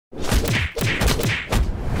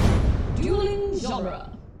genre.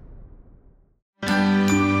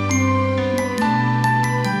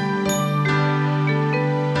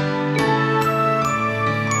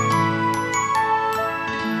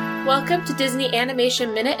 Welcome to Disney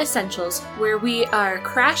Animation Minute Essentials, where we are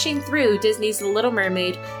crashing through Disney's The Little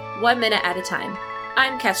Mermaid 1 minute at a time.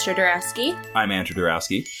 I'm Kestra Dorowski. I'm Andrew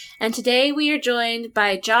Dorowski. And today we are joined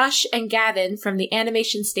by Josh and Gavin from the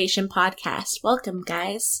Animation Station podcast. Welcome,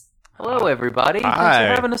 guys. Hello, everybody. Hi. Thanks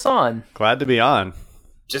for having us on. Glad to be on.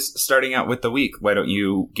 Just starting out with the week, why don't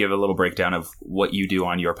you give a little breakdown of what you do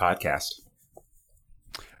on your podcast?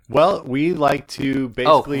 Well, we like to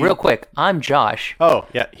basically... Oh, real quick. I'm Josh. Oh,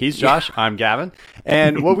 yeah, he's Josh. Yeah. I'm Gavin.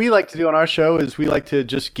 And what we like to do on our show is we like to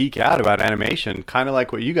just geek out about animation, kind of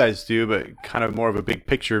like what you guys do, but kind of more of a big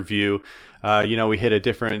picture view. We hit a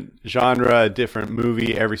different genre, a different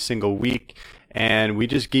movie every single week, and we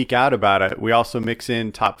just geek out about it. We also mix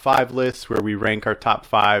in top 5 lists where we rank our top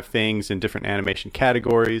 5 things in different animation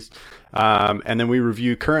categories. And then we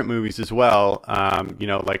review current movies as well,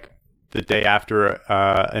 like the day after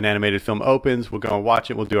an animated film opens, we'll go and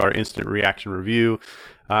watch it. We'll do our instant reaction review.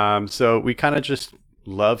 So we kind of just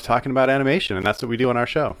love talking about animation, and that's what we do on our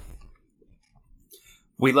show.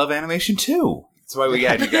 We love animation too. That's why we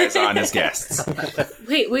had you guys on as guests.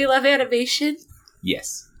 Wait, we love animation?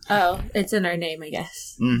 Yes. Oh, it's in our name, I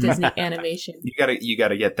guess. Mm-hmm. Disney Animation. You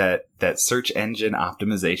gotta get that search engine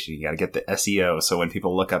optimization. You gotta get the SEO, so when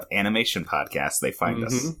people look up animation podcasts, they find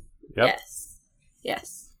us. Yep.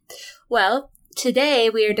 Yes. Well, today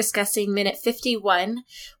we are discussing minute 51,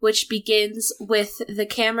 which begins with the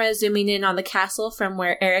camera zooming in on the castle from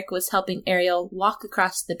where Eric was helping Ariel walk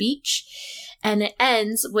across the beach. And it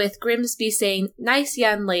ends with Grimsby saying, "Nice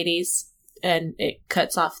young ladies," and it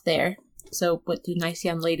cuts off there. So what do nice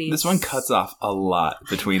young ladies... This one cuts off a lot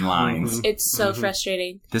between lines. It's so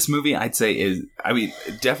frustrating. This movie, I'd say, is,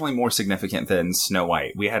 definitely more significant than Snow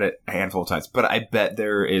White. We had it a handful of times, but I bet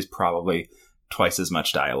there is probably twice as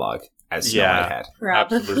much dialogue as Snow White had.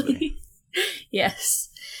 Probably. Absolutely. Yes.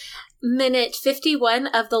 Minute 51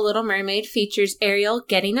 of The Little Mermaid features Ariel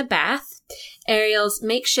getting a bath, Ariel's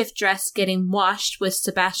makeshift dress getting washed with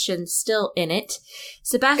Sebastian still in it.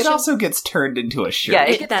 It also gets turned into a shirt. Yeah,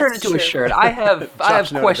 it gets turned into a shirt. I have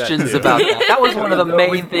questions about that. That was one of the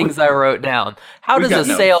main things I wrote down. How does a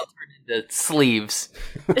sail turn into sleeves?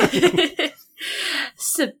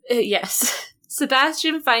 Yes.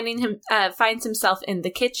 Sebastian finds himself in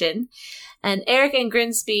the kitchen, and Eric and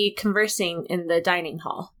Grimsby conversing in the dining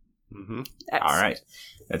hall. Mm-hmm. All right.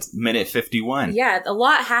 That's minute 51. Yeah, a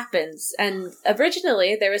lot happens, and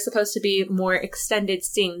originally there was supposed to be more extended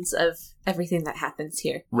scenes of everything that happens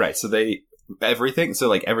here. Right, so everything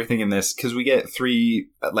in this, because we get 3,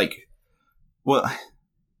 I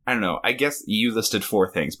don't know, I guess you listed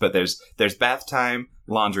 4 things, but there's bath time,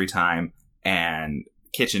 laundry time, and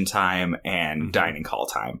kitchen time, and dining hall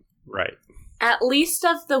time. Right. At least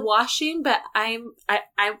of the washing, but I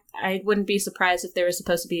wouldn't be surprised if there was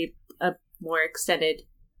supposed to be a more extended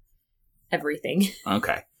everything.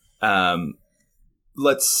 Okay.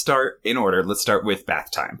 Let's start in order. Let's start with bath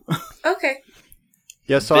time. Okay.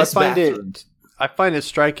 Yeah, so I find it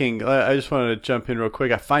striking. I just wanted to jump in real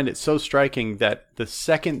quick. I find it so striking that the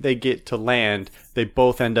second they get to land, they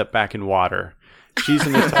both end up back in water. She's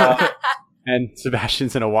in the tub and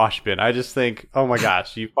Sebastian's in a wash bin. I just think, oh my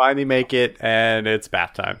gosh, you finally make it and it's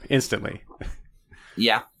bath time instantly.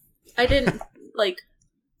 Yeah. I didn't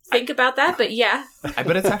think about that, but yeah. I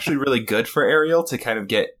bet it's actually really good for Ariel to kind of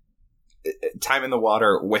get time in the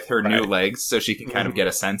water with her new legs so she can kind of get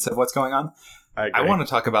a sense of what's going on. I want to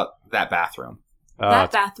talk about that bathroom.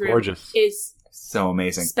 That bathroom gorgeous. Is so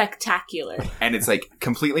amazing. Spectacular. And it's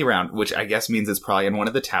completely round, which I guess means it's probably in one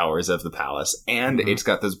of the towers of the palace. And it's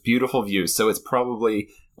got those beautiful views. So it's probably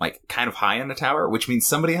kind of high in the tower, which means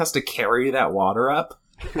somebody has to carry that water up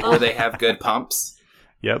or they have good pumps.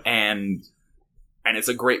 Yep. And it's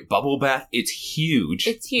a great bubble bath. It's huge.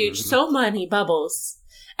 It's huge. So many bubbles.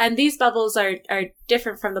 And these bubbles are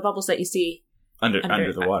different from the bubbles that you see under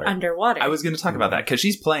the water. Underwater. I was going to talk about that because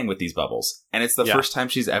she's playing with these bubbles. And it's the first time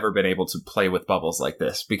she's ever been able to play with bubbles like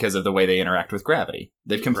this because of the way they interact with gravity.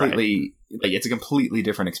 They've completely... it's a completely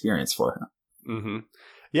different experience for her. Mm-hmm.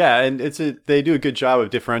 Yeah, and they do a good job of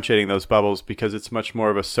differentiating those bubbles because it's much more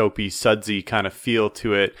of a soapy, sudsy kind of feel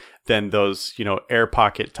to it than those, air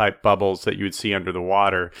pocket type bubbles that you would see under the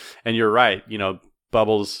water. And you're right,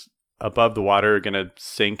 bubbles above the water are going to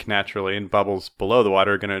sink naturally and bubbles below the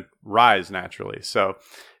water are going to rise naturally. So,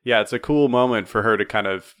 yeah, it's a cool moment for her to kind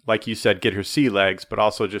of, like you said, get her sea legs, but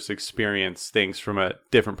also just experience things from a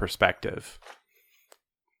different perspective.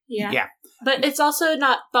 Yeah. But it's also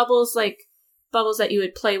not bubbles bubbles that you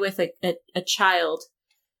would play with a child.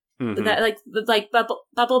 Mhm. That like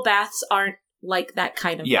bubble baths aren't like that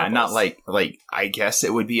kind of Yeah, bubbles. not like I guess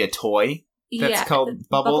it would be a toy that's Yeah, called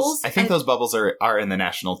bubbles. I think and- those bubbles are in the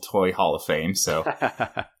National Toy Hall of Fame. So,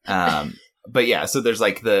 but yeah, so there's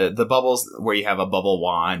like the bubbles where you have a bubble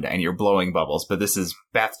wand and you're blowing bubbles, but this is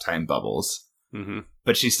bath time bubbles. Mm-hmm.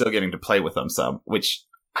 But she's still getting to play with them some, which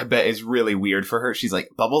I bet is really weird for her. She's like,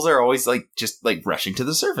 bubbles are always like just like rushing to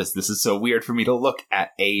the surface. This is so weird for me to look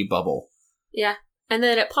at a bubble. Yeah. And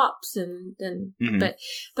then it pops and then Mhm.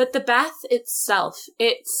 but the bath itself,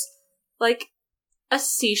 it's like a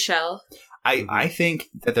seashell. I think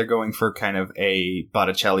that they're going for kind of a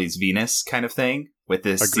Botticelli's Venus kind of thing with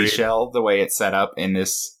this Agreed. seashell, the way it's set up in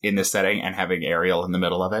this setting, and having Ariel in the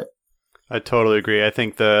middle of it. I totally agree. I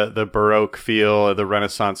think the Baroque feel, the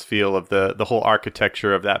Renaissance feel of the whole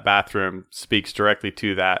architecture of that bathroom speaks directly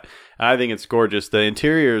to that. And I think it's gorgeous. The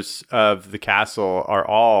interiors of the castle are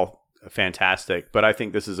all fantastic, but I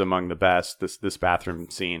think this is among the best, this bathroom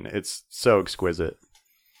scene. It's so exquisite.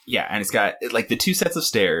 Yeah, and it's got like the two sets of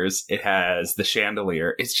stairs. It has the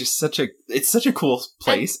chandelier. It's just such a cool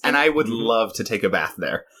place, and I would love to take a bath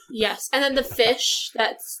there. Yes. And then the fish,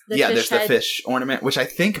 that's the fish There's head. the fish ornament, which I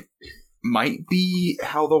think might be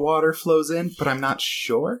how the water flows in, but I'm not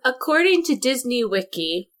sure. According to Disney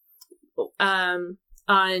Wiki, on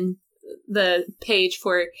the page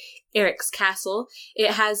for Eric's castle,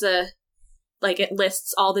 it has it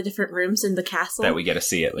lists all the different rooms in the castle. That we get to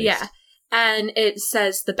see at least. Yeah. And it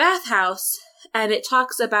says the bathhouse, and it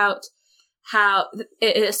talks about how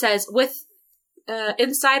it says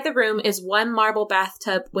inside the room is one marble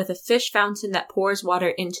bathtub with a fish fountain that pours water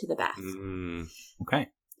into the bath. Mm. Okay.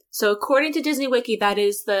 So according to Disney Wiki, that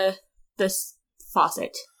is the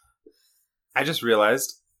faucet. I just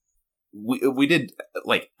realized we did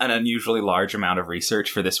like an unusually large amount of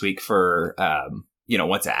research for this week for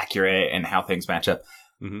what's accurate and how things match up.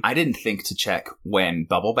 Mm-hmm. I didn't think to check when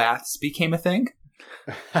bubble baths became a thing.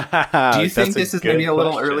 Do you That's think this is maybe a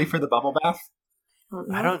little question. early for the bubble bath?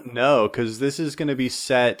 I don't know, because this is going to be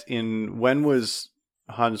set in, when was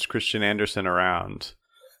Hans Christian Andersen around?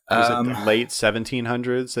 Was it the late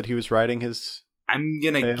 1700s that he was writing his... I'm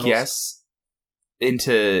going to tales? guess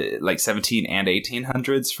into like 17 and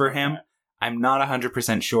 1800s for him. I'm not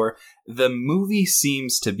 100% sure. The movie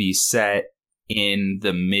seems to be set in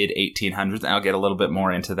the mid 1800s, and I'll get a little bit more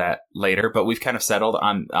into that later, but we've kind of settled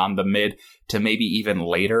on the mid to maybe even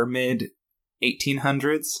later mid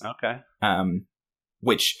 1800s. Okay.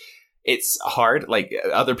 Which it's hard. Like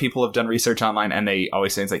other people have done research online, and they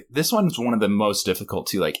always say it's like this one's one of the most difficult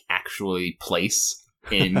to like actually place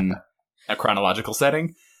in a chronological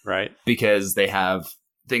setting, Right. because they have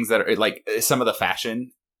things that are like some of the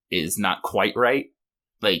fashion is not quite right.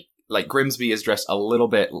 Like Grimsby is dressed a little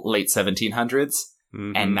bit late 1700s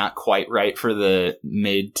Mm-hmm. and not quite right for the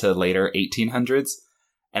mid to later 1800s.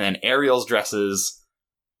 And then Ariel's dresses,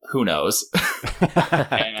 who knows?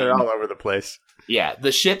 They're all over the place. Yeah,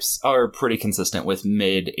 the ships are pretty consistent with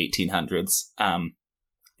mid 1800s.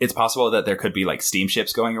 It's possible that there could be like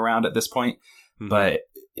steamships going around at this point, Mhm. but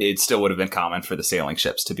it still would have been common for the sailing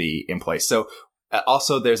ships to be in place. So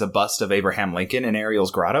also there's a bust of Abraham Lincoln in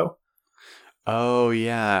Ariel's grotto. Oh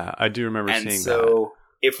yeah, I do remember And seeing so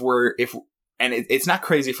it's not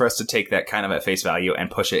crazy for us to take that kind of at face value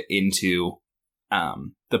and push it into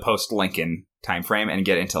the post-Lincoln time frame and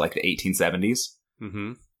get into like the 1870s. that.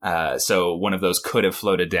 Mm-hmm. So one of those could have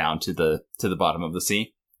floated down to the bottom of the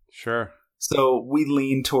sea. Sure. So we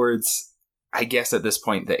lean towards, I guess at this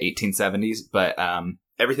point, the 1870s, but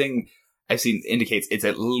everything I've seen indicates it's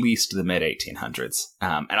at least the mid 1800s.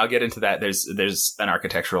 And I'll get into that. There's an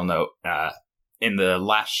architectural note in the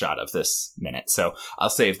last shot of this minute, so I'll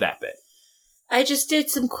save that bit. I just did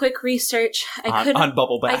some quick research. On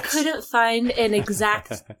bubble I baths. couldn't find an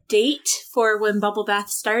exact date for when bubble bath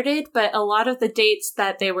started, but a lot of the dates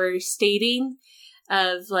that they were stating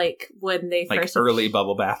of like when they like first early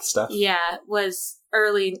bubble bath stuff. yeah, was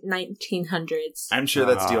early 1900s. I'm sure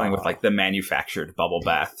that's dealing with like the manufactured bubble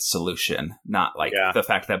bath solution, not like the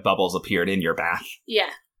fact that bubbles appeared in your bath. Yeah,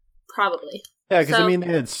 probably. Yeah, because So- I mean, they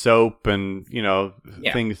had soap and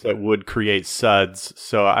things that would create suds.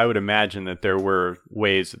 So I would imagine that there were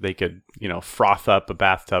ways that they could froth up a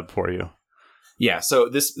bathtub for you. Yeah, so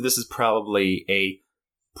this is probably a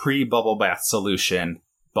pre-bubble bath solution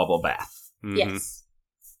bubble bath. Mhm. Yes.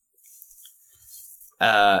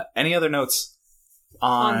 Any other notes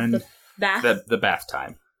on the bath? the bath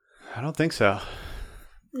time? I don't think so.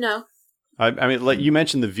 No. I mean, like you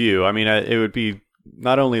mentioned the view. I mean, it would be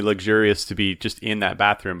not only luxurious to be just in that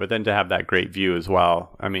bathroom, but then to have that great view as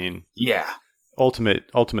well. I mean, Yeah. ultimate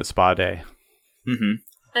spa day. Mm-hmm.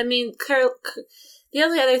 I mean, the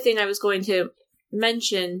only other thing I was going to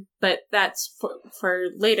mention, but that's for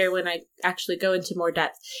later when I actually go into more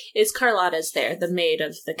depth, is Carlotta's there, the maid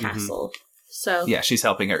of the castle. So yeah, she's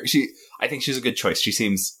helping her. I think she's a good choice. She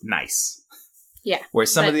seems nice. Yeah.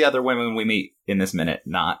 Whereas some of the other women we meet in this minute,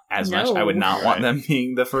 not as much. I would not want them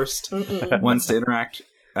being the first ones to interact.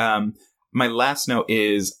 My last note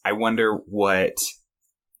is I wonder what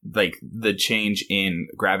like the change in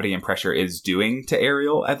gravity and pressure is doing to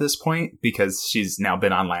Ariel at this point, because she's now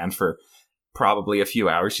been on land for probably a few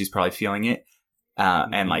hours. She's probably feeling it.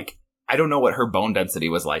 And like, I don't know what her bone density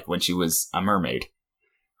was like when she was a mermaid.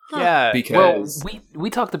 Yeah, because we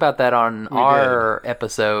talked about that on our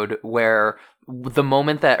episode where the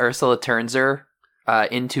moment that Ursula turns her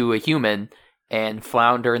into a human and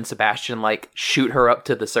Flounder and Sebastian like shoot her up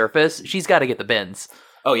to the surface, she's got to get the bins.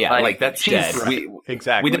 Oh yeah, like that's dead. Right.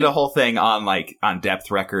 Exactly. We did a whole thing on like on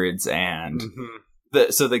depth records, and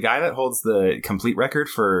the guy that holds the complete record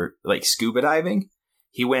for like scuba diving,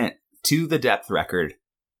 he went to the depth record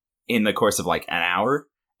in the course of like an hour.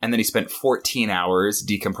 And then he spent 14 hours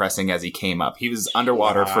decompressing as he came up. He was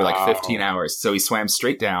underwater for like 15 hours. So he swam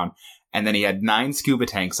straight down. And then he had 9 scuba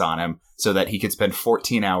tanks on him so that he could spend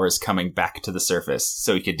 14 hours coming back to the surface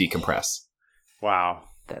so he could decompress. Wow.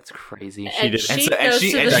 That's crazy. And she goes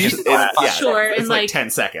to the shore in like 10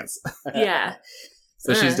 seconds. Yeah.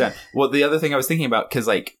 So she's done. Well, the other thing I was thinking about, because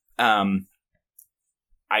like,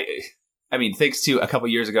 I mean, thanks to a couple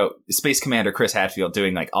years ago, Space Commander Chris Hadfield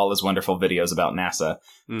doing like all his wonderful videos about NASA,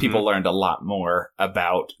 people learned a lot more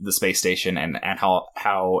about the space station and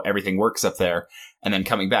how everything works up there. And then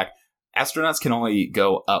coming back, astronauts can only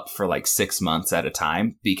go up for like 6 months at a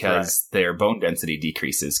time because their bone density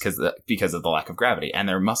decreases because of the lack of gravity, and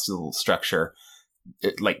their muscle structure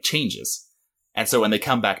like changes. And so when they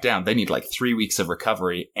come back down, they need like 3 weeks of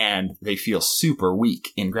recovery, and they feel super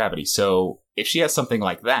weak in gravity. So if she has something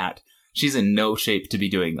like that, she's in no shape to be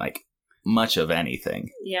doing like much of anything.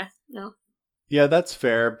 Yeah, no. Yeah, that's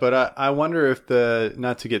fair. But I wonder if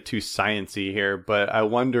not to get too sciencey here, but I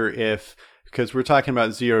wonder if, because we're talking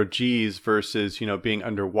about 0 Gs versus, being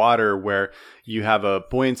underwater where you have a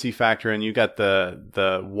buoyancy factor and you got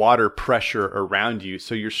the water pressure around you.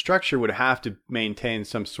 So your structure would have to maintain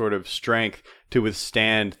some sort of strength to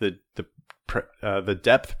withstand the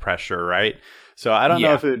depth pressure, right? So I don't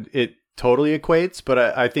know if it totally equates, but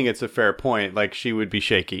I think it's a fair point. Like, she would be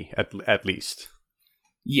shaky at least.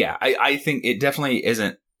 Yeah, I think it definitely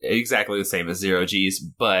isn't exactly the same as 0 Gs,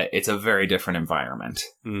 but it's a very different environment.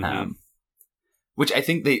 Which I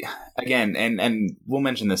think they, again, and we'll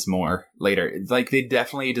mention this more later, like they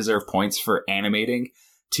definitely deserve points for animating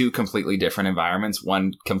 2 completely different environments,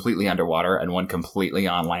 one completely underwater and one completely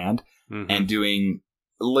on land, and doing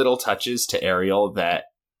little touches to Ariel that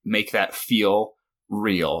make that feel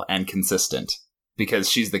real and consistent, because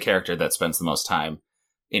she's the character that spends the most time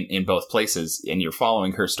in both places, and you're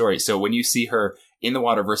following her story. So when you see her in the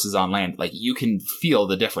water versus on land, like you can feel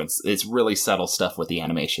the difference. It's really subtle stuff with the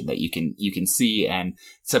animation that you can see and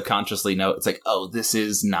subconsciously know. It's like, oh, this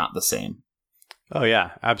is not the same. Oh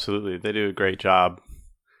yeah, absolutely. They do a great job.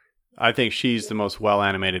 I think she's the most well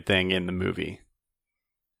animated thing in the movie.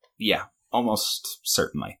 Yeah, almost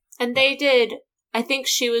certainly. And I think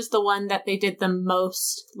she was the one that they did the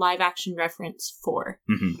most live action reference for.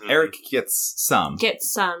 Eric gets some.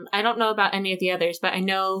 I don't know about any of the others, but I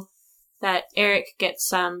know that Eric gets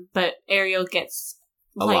some, but Ariel gets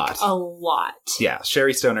a lot. Yeah,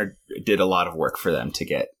 Sherry Stoner did a lot of work for them to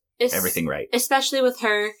get everything right. Especially with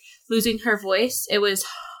her losing her voice.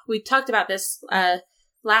 We talked about this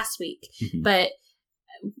last week, but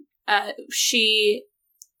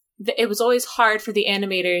it was always hard for the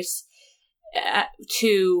animators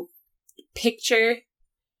to picture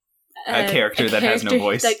a character that has no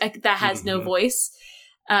voice, that has no voice,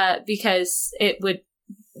 because it would,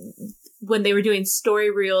 when they were doing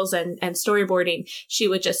story reels and storyboarding, she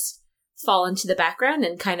would just fall into the background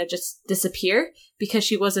and kind of just disappear because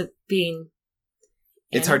she wasn't being.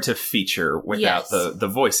 It's hard to feature without the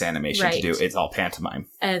voice animation to do. It's all pantomime,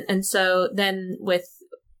 and so then with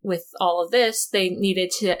all of this, they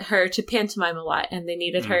needed her to pantomime a lot, and they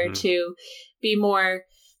needed her to be more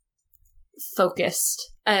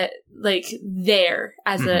focused, like there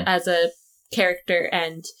as a character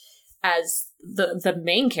and as the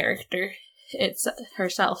main character. It's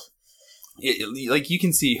herself. Like you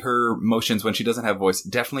can see her motions when she doesn't have voice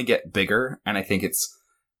definitely get bigger, and I think it's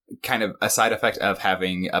kind of a side effect of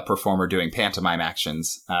having a performer doing pantomime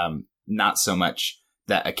actions, not so much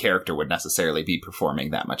that a character would necessarily be performing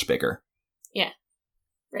that much bigger. Yeah.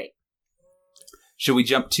 Right. Should we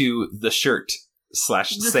jump to the shirt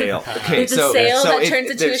 /sale. Okay, the sale that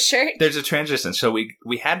turns into a shirt. There's a transition. So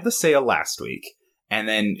we had the sale last week, and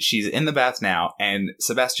then she's in the bath now, and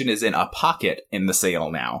Sebastian is in a pocket in the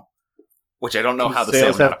sale now, which I don't know how the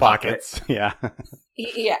sales have pockets. Yeah.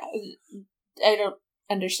 Yeah, I don't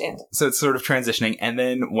understand. So it's sort of transitioning, and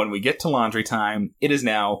then when we get to laundry time, it is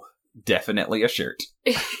now definitely a shirt.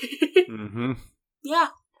 Mm-hmm. Yeah.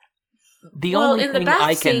 The only thing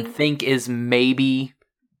I can think is maybe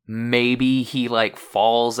he like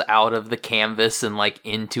falls out of the canvas and like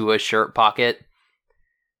into a shirt pocket.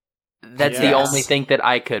 That's the only thing that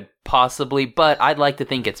I could possibly, but I'd like to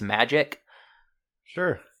think it's magic.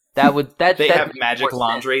 Sure. They have magic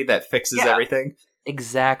laundry that fixes everything.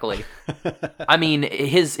 Exactly. I mean,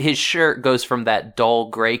 his shirt goes from that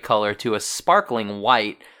dull gray color to a sparkling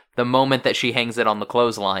white the moment that she hangs it on the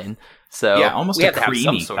clothesline. So yeah, almost we a have to have some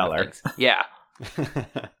creamy sort color. of things. Yeah.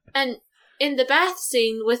 And in the bath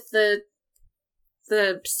scene with the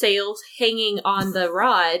sail hanging on the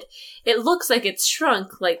rod, it looks like it's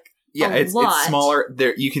shrunk like it's smaller.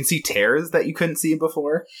 There you can see tears that you couldn't see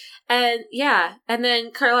before. And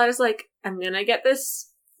then Carlotta's like, I'm gonna get this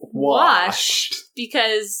washed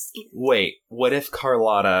because... Wait, what if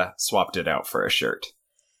Carlotta swapped it out for a shirt?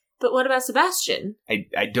 But what about Sebastian?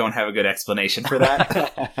 I don't have a good explanation for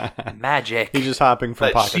that. Magic. He's just hopping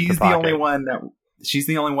from pocket to pocket. She's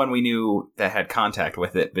the only one we knew that had contact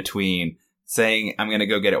with it between saying, I'm going to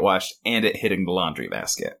go get it washed, and it hitting the laundry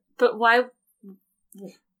basket. But why...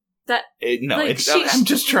 I'm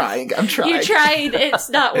just trying. I'm trying. You tried. It's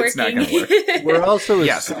not working. It's not going to work. We're also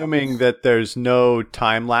assuming that there's no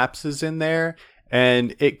time lapses in there,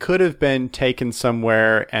 and it could have been taken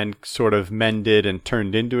somewhere and sort of mended and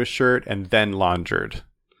turned into a shirt and then laundered.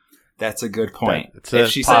 That's a good point.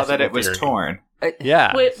 If she saw that it was torn.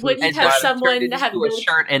 Yeah. Would you have someone have a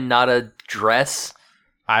shirt and not a dress?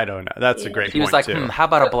 I don't know. That's a great point, He was like, too. How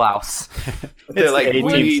about a blouse? They're like,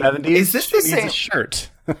 1870s. Is this the same shirt?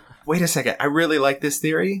 Wait a second. I really like this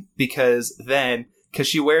theory because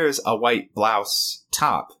she wears a white blouse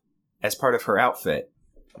top as part of her outfit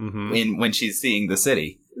when she's seeing the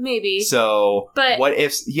city. Maybe. So, but what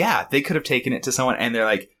if, they could have taken it to someone and they're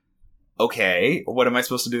like, okay, what am I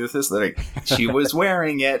supposed to do with this? They're like, she was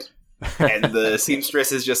wearing it. And the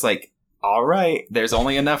seamstress is just like, all right, there's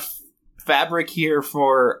only enough fabric here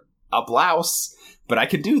for a blouse, but I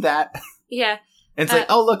could do that. Yeah. And it's like,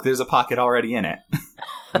 oh, look, there's a pocket already in it.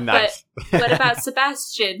 Nice. But what about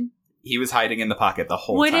Sebastian? He was hiding in the pocket the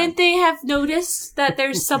whole time. Wouldn't they have noticed that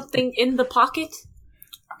there's something in the pocket?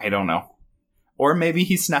 I don't know. Or maybe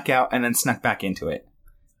he snuck out and then snuck back into it.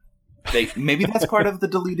 Maybe that's part of the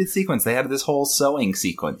deleted sequence. They had this whole sewing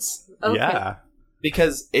sequence. Okay. Yeah.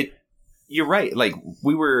 Because you're right. Like,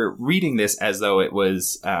 we were reading this as though it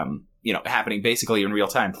was, happening basically in real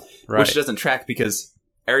time. Right. Which doesn't track because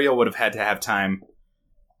Ariel would have had to have time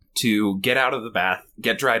to get out of the bath,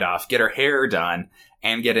 get dried off, get her hair done,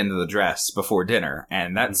 and get into the dress before dinner.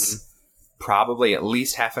 And that's probably at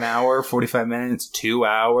least half an hour, 45 minutes, 2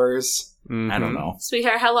 hours. I don't know.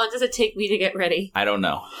 Sweetheart, how long does it take me to get ready? I don't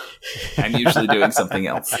know. I'm usually doing something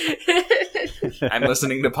else. I'm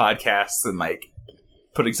listening to podcasts and, like,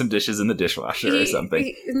 putting some dishes in the dishwasher or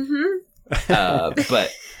something.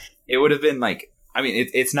 But it would have been, like, I mean,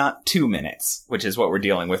 it's not 2 minutes, which is what we're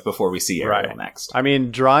dealing with before we see Ariel next. I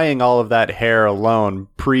mean, drying all of that hair alone,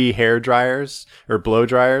 pre-hair dryers or blow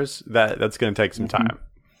dryers, that's going to take some time.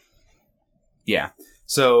 Yeah.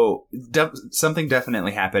 So something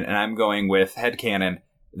definitely happened, and I'm going with headcanon.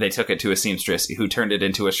 They took it to a seamstress who turned it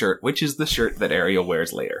into a shirt, which is the shirt that Ariel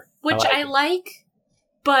wears later. Which I like,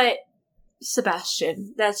 but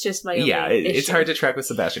Sebastian, that's just my only issue. It's hard to track with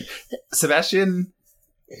Sebastian. Sebastian...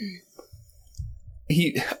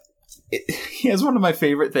 He has one of my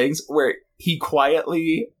favorite things where he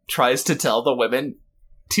quietly tries to tell the women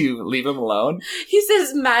to leave him alone. He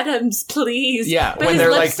says, "Madams, please." Yeah, but when his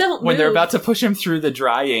they're lips don't when they're move. about to push him through the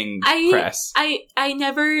drying press. I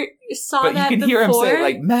never saw but that you can before. hear him say,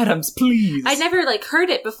 like, "Madams, please." I never heard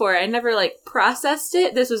it before. I never processed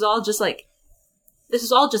it. This was all just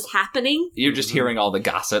happening. You're just hearing all the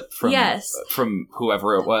gossip from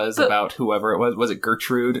whoever it was about whoever it was. Was it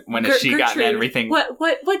Gertrude when she got everything?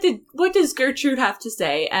 What does Gertrude have to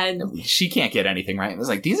say? And she can't get anything right. It was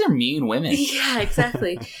like, these are mean women. Yeah,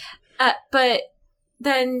 exactly. But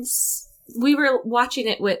then we watch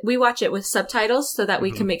it with subtitles so that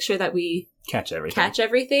we can make sure that we catch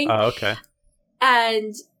everything. Oh, okay.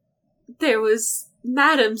 And there was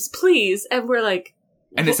 "Madams, please," and we're like.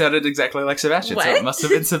 And it sounded exactly like Sebastian, what? So it must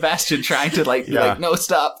have been Sebastian trying to no,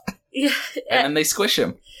 stop. Yeah. And then they squish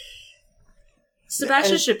him.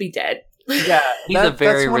 Sebastian should be dead. Yeah, He's a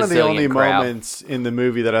very that's one of the only resilient crab. moments in the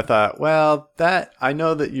movie that I thought, well, that I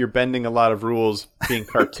know that you're bending a lot of rules being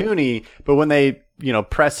cartoony, but when they,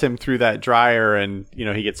 press him through that dryer and,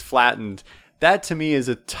 he gets flattened, that to me is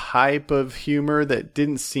a type of humor that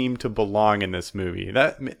didn't seem to belong in this movie.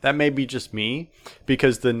 That may be just me,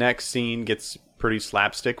 because the next scene gets pretty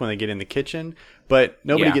slapstick when they get in the kitchen, but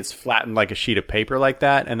nobody gets flattened like a sheet of paper like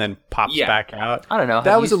that and then pops back out. I don't know.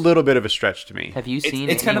 That was a little bit of a stretch to me. Have you seen?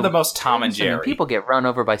 It's kind of the most Tom and Jerry. People get run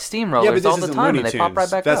over by Yeah, but steamrollers this all the isn't time, Looney and they Tunes. pop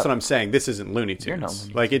right back That's up. what I'm saying. This isn't Looney You're no Tunes.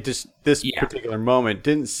 Looney Like this particular moment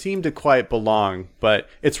didn't seem to quite belong, but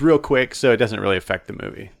it's real quick, so it doesn't really affect the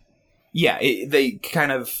movie. Yeah, they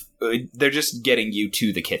kind of they're just getting you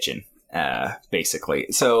to the kitchen, basically.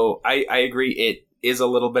 So I agree, it is a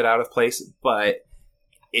little bit out of place, but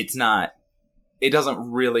it's not. It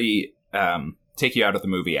doesn't really take you out of the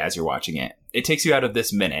movie as you're watching it. It takes you out of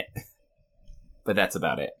this minute, but that's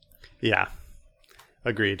about it. Yeah,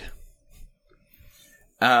 agreed.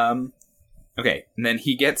 Okay, and then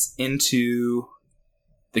he gets into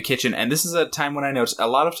the kitchen, and this is a time when I noticed a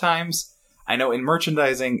lot of times, I know in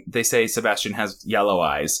merchandising, they say Sebastian has yellow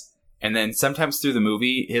eyes, and then sometimes through the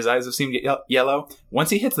movie, his eyes have seemed yellow. Once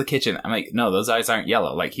he hits the kitchen, I'm like, no, those eyes aren't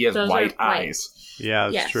yellow. Like, he has white eyes. Yeah,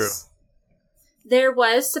 that's true. There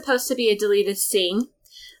was supposed to be a deleted scene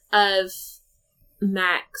of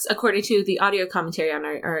Max, according to the audio commentary on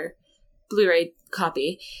our Blu-ray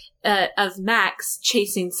copy, of Max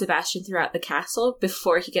chasing Sebastian throughout the castle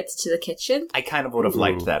before he gets to the kitchen. I kind of would have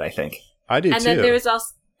liked that, I think. I do, and too.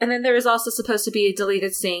 Then there was also supposed to be a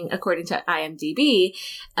deleted scene, according to IMDb,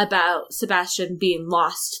 about Sebastian being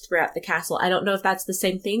lost throughout the castle. I don't know if that's the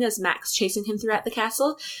same thing as Max chasing him throughout the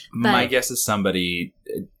castle. But my guess is somebody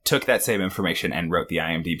took that same information and wrote the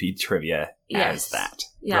IMDb trivia as that.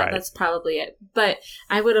 Yeah, Right. That's probably it. But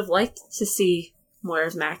I would have liked to see more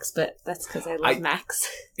of Max, but that's because I love Max.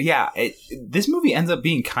 Yeah, this movie ends up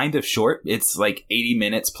being kind of short. It's like 80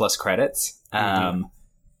 minutes plus credits. Mm-hmm.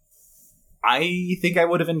 I think I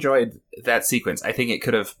would have enjoyed that sequence. I think it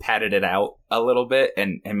could have padded it out a little bit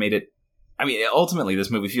and made it... I mean, ultimately, this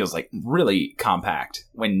movie feels like really compact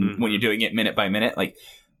when you're doing it minute by minute. Like,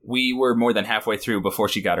 we were more than halfway through before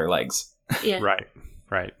she got her legs. Yeah.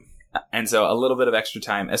 Right. And so a little bit of extra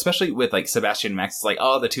time, especially with like Sebastian and Max, it's like,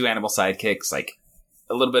 oh, the two animal sidekicks, like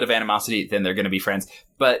a little bit of animosity, then they're going to be friends.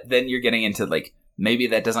 But then you're getting into like, maybe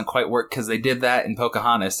that doesn't quite work because they did that in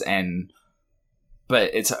Pocahontas, but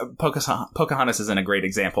it's Pocahontas isn't a great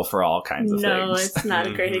example for all kinds of things. No, it's not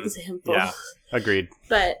a great example. Yeah, agreed.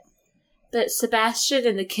 But Sebastian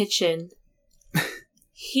in the kitchen,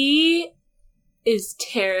 he is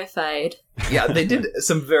terrified. Yeah, they did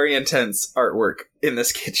some very intense artwork in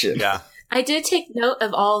this kitchen. Yeah. I did take note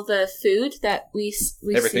of all the food that we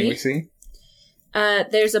Everything see. we see.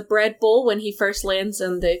 There's a bread bowl when he first lands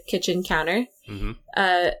on the kitchen counter.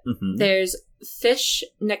 Mm-hmm. There's fish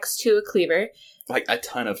next to a cleaver. Like a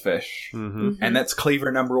ton of fish. Mm-hmm. And that's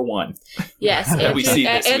cleaver number 1. Yes, That Andrew, we see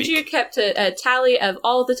this Andrew week. kept a tally of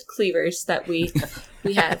all the cleavers that we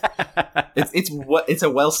have. It's a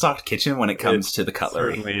well-stocked kitchen when it comes to the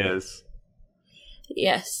cutlery. Certainly is.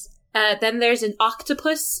 Yes. Then there's an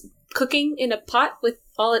octopus cooking in a pot with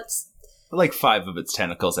all its... Like 5 of its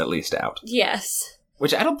tentacles at least out. Yes.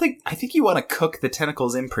 Which I think you want to cook the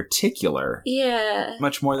tentacles in particular Yeah.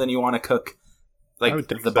 much more than you want to cook like I would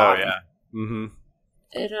think the so, bottom. yeah. Mm-hmm.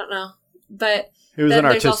 I don't know. But It was then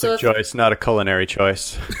an there's artistic also choice, not a culinary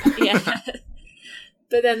choice. yeah.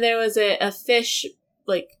 But then there was a fish,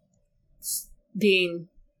 like, being,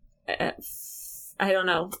 I don't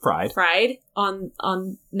know, Fried. on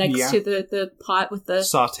next to the pot with the...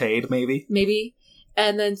 Sauteed, maybe. Maybe.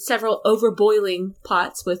 And then several overboiling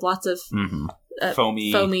pots with lots of Mm-hmm.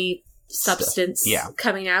 foamy stuff. substance Yeah.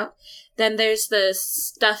 coming out. Then there's the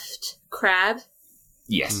stuffed crab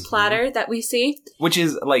Yes. platter that we see. Which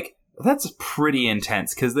is, like, that's pretty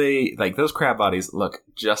intense, because they, like, those crab bodies look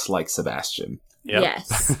just like Sebastian. Yep.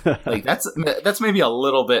 Yes. Like, that's maybe a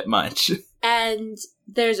little bit much. And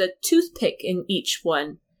there's a toothpick in each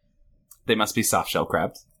one They must be soft-shell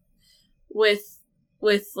crabs. with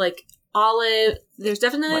like olive. There's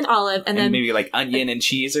definitely an olive, and then maybe, like, onion and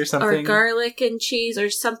cheese or or something. garlic and cheese or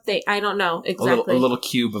something. I don't know A exactly. little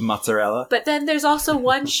cube of mozzarella. But then there's also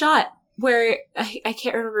one shot where I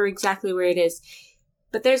can't remember exactly where it is,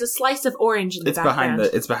 but there's a slice of orange in the background.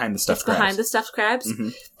 It's behind the stuffed It's crabs. behind the stuffed crabs.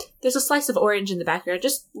 Mhm. There's a slice of orange in the background,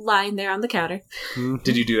 just lying there on the counter. Mhm.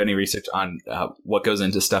 Did you do any research on what goes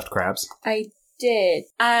into stuffed crabs? I did.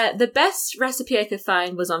 The best recipe I could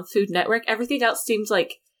find was on Food Network. Everything else seems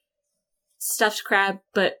like stuffed crab,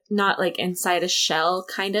 but not like inside a shell,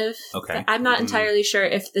 kind of. Okay. I'm not entirely sure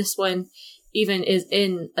if this one even is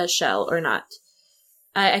in a shell or not.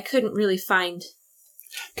 I couldn't really find.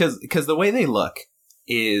 Because the way they look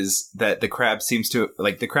is that the crab seems to,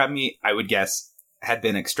 like, the crab meat, I would guess, had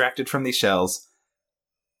been extracted from these shells,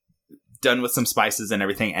 done with some spices and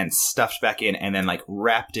everything, and stuffed back in, and then, like,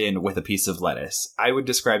 wrapped in with a piece of lettuce. I would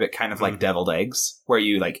describe it kind of like deviled eggs, where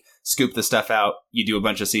you, like, scoop the stuff out, you do a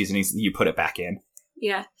bunch of seasonings, you put it back in.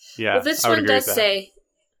 Yeah. Yeah. Well, this one does say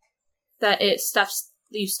that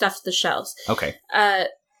you stuffed the shells. Okay.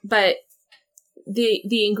 But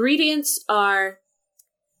the ingredients are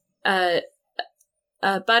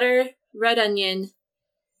butter, red onion,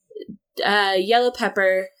 yellow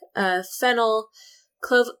pepper, fennel,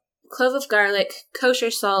 clove of garlic, kosher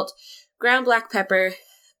salt, ground black pepper,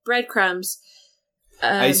 breadcrumbs.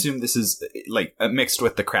 I assume this is, like, mixed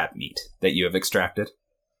with the crab meat that you have extracted.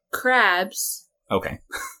 Crabs. Okay.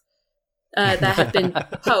 That have been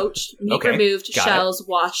poached, meat Okay, removed, got shells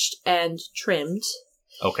washed and trimmed.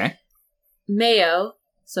 Okay. Mayo,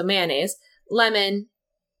 so mayonnaise, lemon,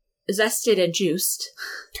 zested and juiced.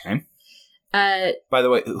 Okay. By the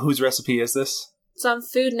way, whose recipe is this? It's on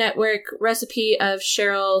Food Network, recipe of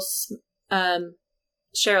Cheryl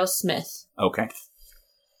Smith. Okay.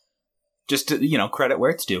 Just to, credit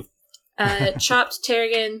where it's due. Chopped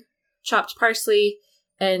tarragon, chopped parsley,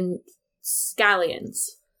 and scallions.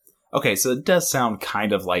 Okay, so it does sound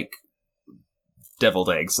kind of like deviled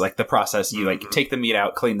eggs. Like the process, you take the meat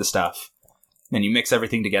out, clean the stuff, then you mix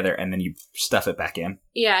everything together, and then you stuff it back in.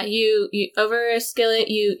 Yeah, you over a skillet,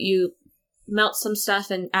 you melt some stuff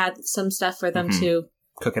and add some stuff for them to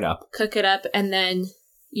cook it up, and then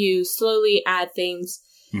you slowly add things,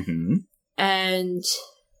 and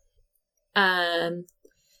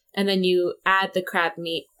then you add the crab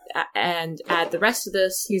meat and add the rest of the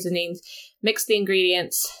seasonings, mix the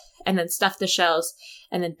ingredients, and then stuff the shells,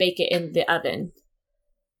 and then bake it in the oven.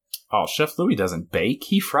 Oh, Chef Louis doesn't bake;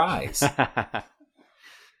 he fries.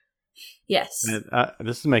 Yes.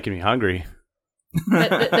 This is making me hungry.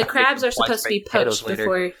 The crabs are supposed to be poached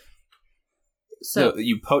before. So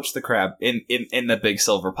you poach the crab in the big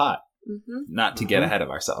silver pot, not to get ahead of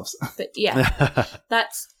ourselves. But yeah,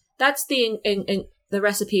 that's the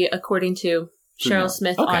recipe according to Cheryl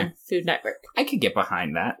Smith on Food Network. I could get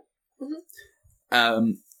behind that.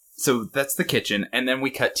 So that's the kitchen, and then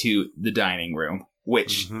we cut to the dining room,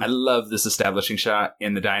 which I love this establishing shot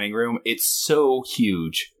in the dining room. It's so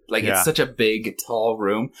huge. Like, it's such a big, tall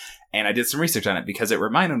room. And I did some research on it because it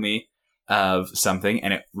reminded me of something,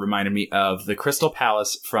 and it reminded me of the Crystal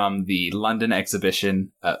Palace from the London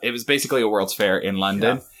exhibition. It was basically a World's Fair in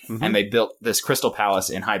London, and they built this Crystal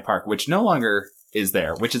Palace in Hyde Park, which no longer is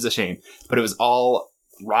there, which is a shame. But it was all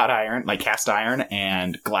wrought iron, like cast iron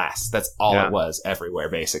and glass. That's all it was everywhere,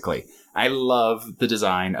 basically. I love the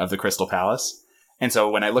design of the Crystal Palace. And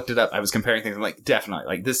so when I looked it up, I was comparing things. I'm like, definitely,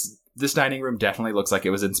 like this dining room definitely looks like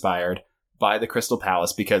it was inspired by the Crystal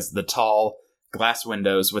Palace because the tall glass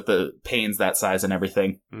windows with the panes that size and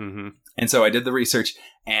everything. And so I did the research,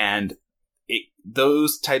 and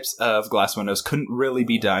those types of glass windows couldn't really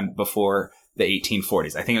be done before the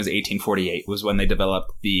 1840s. I think it was 1848 was when they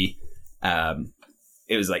developed the,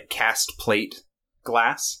 it was like cast plate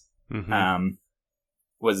glass.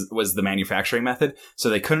 Was the manufacturing method. So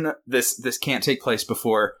they couldn't, this can't take place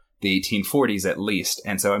before the 1840s at least.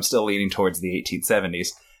 And so I'm still leaning towards the 1870s.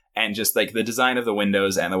 And just like the design of the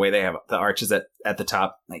windows and the way they have the arches at the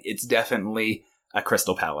top, like it's definitely a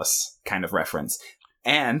Crystal Palace kind of reference.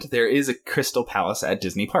 And there is a Crystal Palace at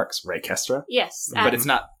Disney Parks, right, Kestra? Yes. But it's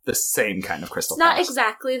not the same kind of Crystal It's Palace. not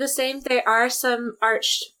exactly the same. There are some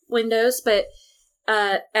arched windows, but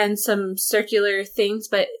and some circular things,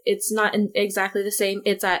 but it's not exactly the same.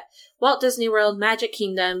 It's at Walt Disney World, Magic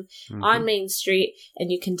Kingdom, on Main Street,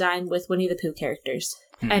 and you can dine with Winnie the Pooh characters.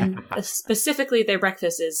 And specifically, their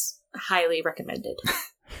breakfast is highly recommended.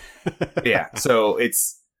 Yeah, so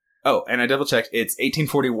it's... Oh, and I double-checked. It's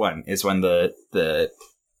 1841 is when the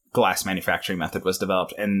glass manufacturing method was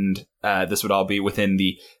developed, and this would all be within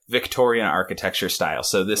the Victorian architecture style.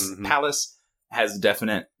 So this palace has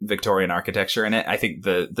definite Victorian architecture in it. I think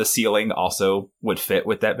the ceiling also would fit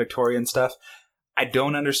with that Victorian stuff. I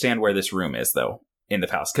don't understand where this room is, though, in the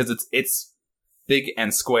palace, because it's big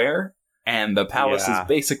and square, and the palace is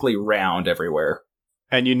basically round everywhere.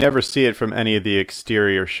 And you never see it from any of the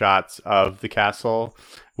exterior shots of the castle,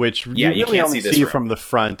 which you really only see from the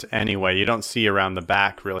front anyway. You don't see around the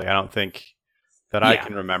back, really. I don't think that I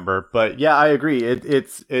can remember. But yeah, I agree.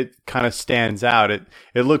 It kind of stands out. It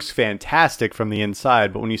looks fantastic from the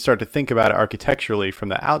inside, but when you start to think about it architecturally from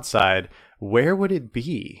the outside, where would it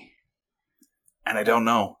be? And I don't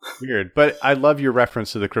know. Weird. But I love your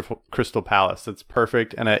reference to the Crystal Palace. That's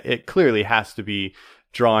perfect. And it clearly has to be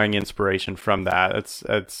drawing inspiration from that. It's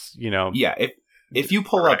Yeah, if you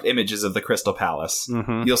pull up images of the Crystal Palace,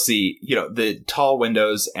 you'll see, the tall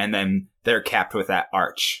windows, and then they're capped with that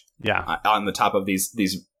arch. Yeah. On the top of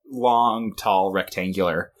these long, tall,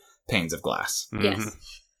 rectangular panes of glass. Yes.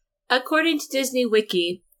 According to Disney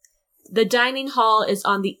Wiki, the dining hall is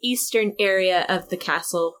on the eastern area of the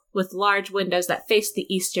castle, with large windows that face the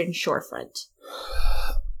eastern shorefront.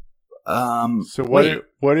 So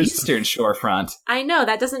what is Eastern shorefront? I know,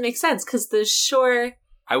 that doesn't make sense, because the shore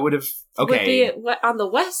I would have... would be on the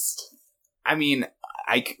west. I mean,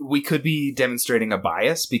 we could be demonstrating a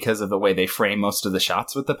bias because of the way they frame most of the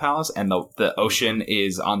shots with the palace, and the ocean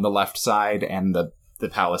is on the left side, and the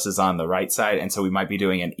palace is on the right side, and so we might be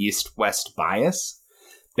doing an east-west bias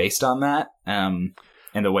based on that, and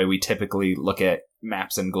the way we typically look at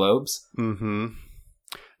maps and globes. Mm-hmm.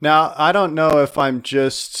 Now, I don't know if I'm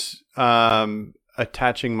just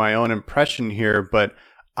attaching my own impression here, but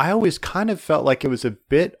I always kind of felt like it was a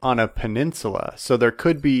bit on a peninsula, so there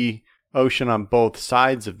could be ocean on both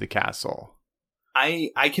sides of the castle.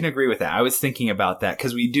 I can agree with that. I was thinking about that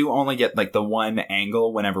because we do only get like the one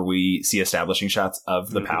angle whenever we see establishing shots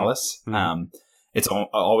of the palace. It's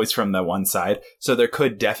always from the one side, so there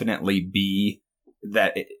could definitely be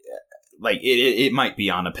that. It might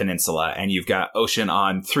be on a peninsula, and you've got ocean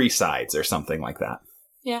on 3 sides or something like that.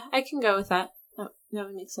 Yeah, I can go with that. That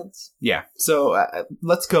would make sense. Yeah, so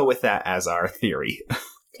let's go with that as our theory.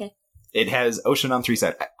 Okay. It has ocean on 3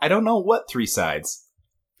 sides. I don't know what 3 sides,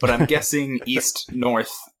 but I'm guessing east,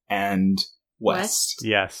 north, and west.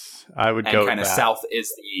 Yes, I would and go with kind of that. south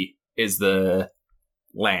is the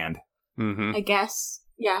land. Mm-hmm. I guess.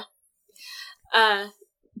 Yeah.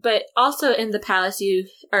 But also in the palace,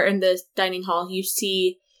 or in the dining hall, you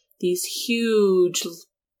see these huge,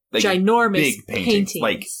 ginormous big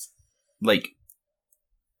paintings. Like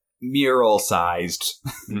mural-sized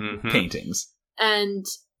paintings. And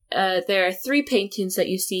there are 3 paintings that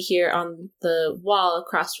you see here on the wall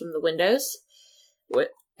across from the windows.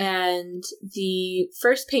 And the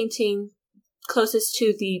first painting closest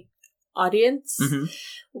to the audience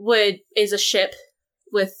is a ship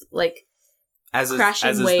with crashing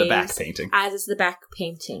as is waves, the back painting. As is the back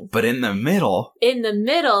painting. But in the middle,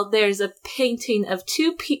 there's a painting of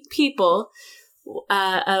 2 people,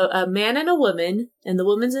 a man and a woman, and the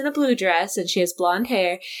woman's in a blue dress, and she has blonde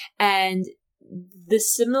hair, and the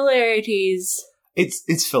similarities...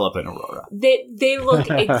 It's Philip and Aurora. They look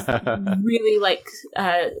really like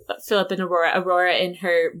Philip and Aurora in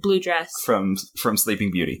her blue dress. From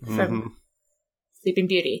Sleeping Beauty. From Sleeping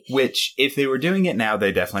Beauty. Which, if they were doing it now,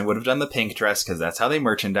 they definitely would have done the pink dress, because that's how they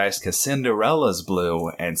merchandise, because Cinderella's blue,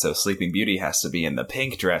 and so Sleeping Beauty has to be in the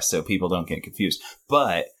pink dress so people don't get confused.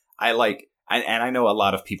 But I know a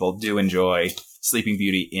lot of people do enjoy Sleeping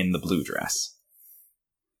Beauty in the blue dress.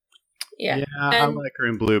 Yeah, I like her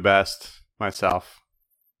in blue best myself.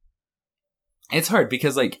 It's hard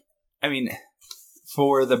because,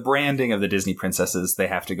 for the branding of the Disney princesses, they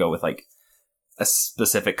have to go with, a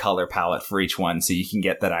specific color palette for each one so you can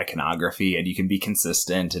get that iconography and you can be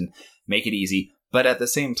consistent and make it easy. But at the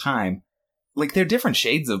same time, there are different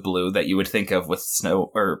shades of blue that you would think of with Snow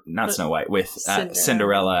White, with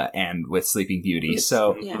Cinderella and with Sleeping Beauty.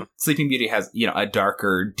 Sleeping Beauty has, a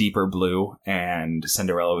darker, deeper blue, and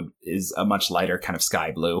Cinderella is a much lighter kind of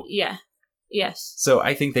sky blue. Yeah. Yes. So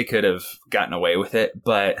I think they could have gotten away with it,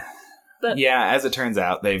 but yeah, as it turns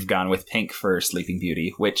out, they've gone with pink for Sleeping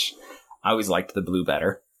Beauty, which I always liked the blue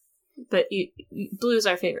better. But blue's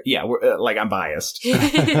our favorite. Yeah, I'm biased.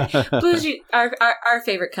 Blue's our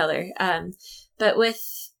favorite color. But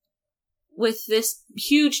with this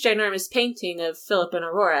huge, ginormous painting of Philip and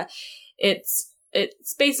Aurora, it's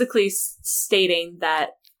basically stating that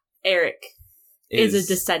Eric is a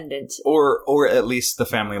descendant, or at least the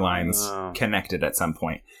family lines connected at some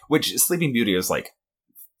point. Which Sleeping Beauty was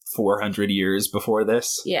 400 years before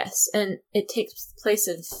this. Yes, and it takes place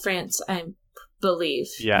in France, I believe.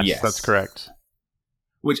 Yes, that's correct.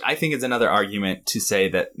 Which I think is another argument to say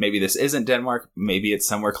that maybe this isn't Denmark, maybe it's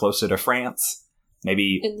somewhere closer to France,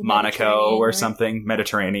 maybe Monaco or something,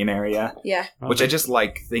 Mediterranean area. Yeah. Which I just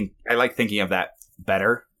like thinking of that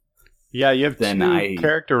better. Yeah, you have 2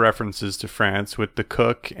 character references to France with the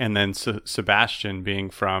cook and then Sebastian being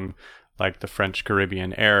from the French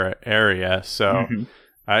Caribbean area. So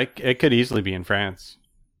it could easily be in France.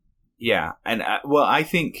 Yeah, and I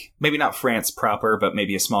think maybe not France proper, but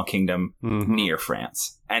maybe a small kingdom near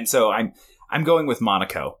France. And so I'm going with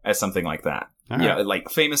Monaco as something like that.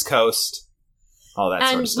 Famous coast, all that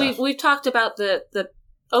sort of stuff. And we've talked about the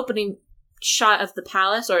opening shot of the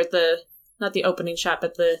palace, or not the opening shot,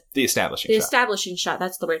 but the establishing shot. Establishing shot,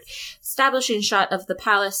 that's the word. Establishing shot of the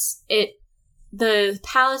palace. The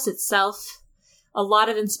palace itself, a lot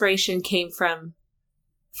of inspiration came from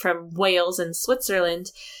Wales and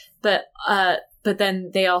Switzerland, but then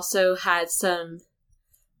they also had some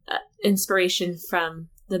inspiration from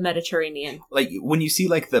the Mediterranean. Like, when you see,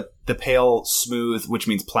 like, the pale, smooth, which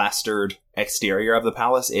means plastered exterior of the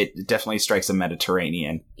palace, it definitely strikes a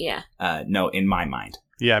Mediterranean note in my mind.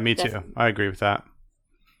 Yeah, me too. I agree with that.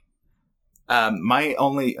 My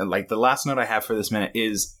only, like, the last note I have for this minute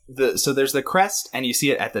is so there's the crest, and you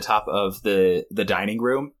see it at the top of the dining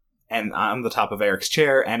room, and on the top of Eric's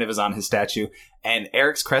chair, and it was on his statue, and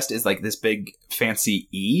Eric's crest is, like, this big, fancy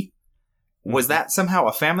E. Was that somehow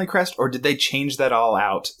a family crest, or did they change that all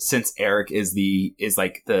out since Eric is the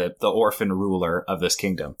orphan ruler of this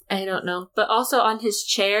kingdom? I don't know. But also on his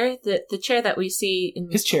chair, the chair that we see in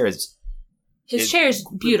his chair is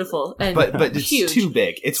beautiful, and but it's huge. Too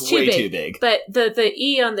big. It's way too big. But the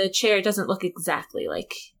E on the chair doesn't look exactly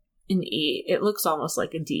like an E. It looks almost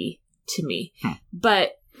like a D to me.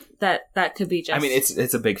 But that could be just. I mean,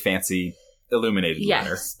 it's a big fancy illuminated letter.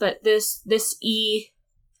 Yes, but this E,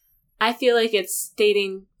 I feel like it's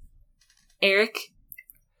stating Eric.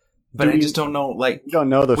 But I just don't know. Like, we don't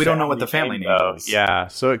know what the family name is. Yeah,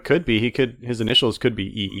 so it could be his initials could be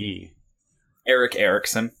EE. Eric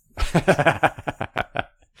Erickson.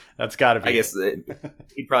 That's got to be. I guess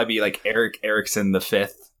he'd probably be like Eric Erickson the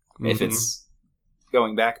Fifth if it's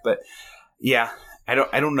going back. But yeah, I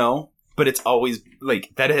don't know. But it's always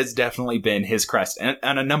like that has definitely been his crest, and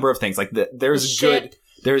a number of things like there's good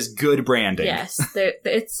branding. Yes,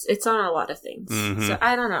 it's on a lot of things. So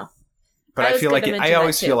I don't know. But I feel like I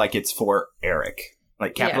always feel like it's for Eric,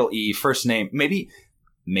 like capital E, first name. Maybe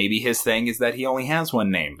his thing is that he only has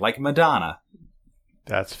one name, like Madonna.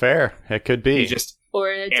 That's fair. It could be or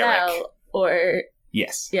Adele Eric. or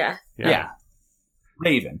yes, yeah.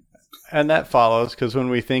 Raven. And that follows because when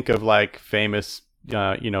we think of like famous,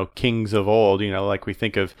 kings of old, like we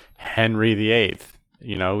think of Henry VIII.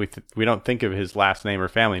 We don't think of his last name or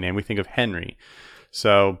family name. We think of Henry.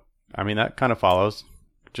 So I mean that kind of follows.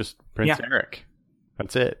 Just Prince Eric.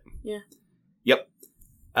 That's it. Yeah. Yep.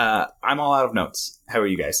 I'm all out of notes. How are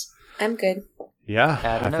you guys? I'm good.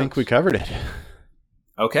 Yeah, I think we covered it.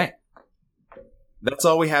 Okay. That's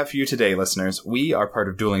all we have for you today, listeners. We are part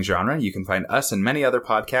of Dueling Genre. You can find us and many other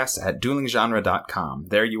podcasts at duelinggenre.com.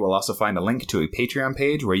 There you will also find a link to a Patreon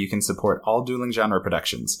page where you can support all Dueling Genre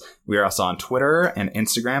productions. We are also on Twitter and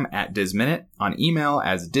Instagram at DisMinute, on email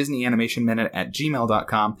as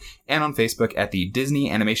DisneyAnimationMinute@gmail.com, and on Facebook at the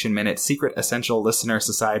Disney Animation Minute Secret Essential Listener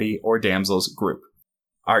Society or Damsels group.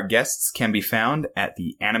 Our guests can be found at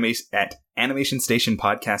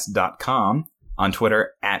AnimationStationPodcast.com, on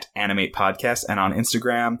Twitter at AnimatePodcast, and on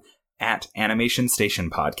Instagram at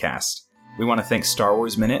AnimationStationPodcast. We want to thank Star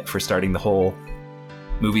Wars Minute for starting the whole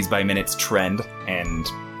Movies by Minutes trend and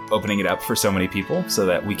opening it up for so many people so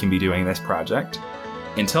that we can be doing this project.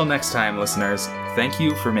 Until next time, listeners, thank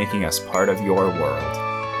you for making us part of your world.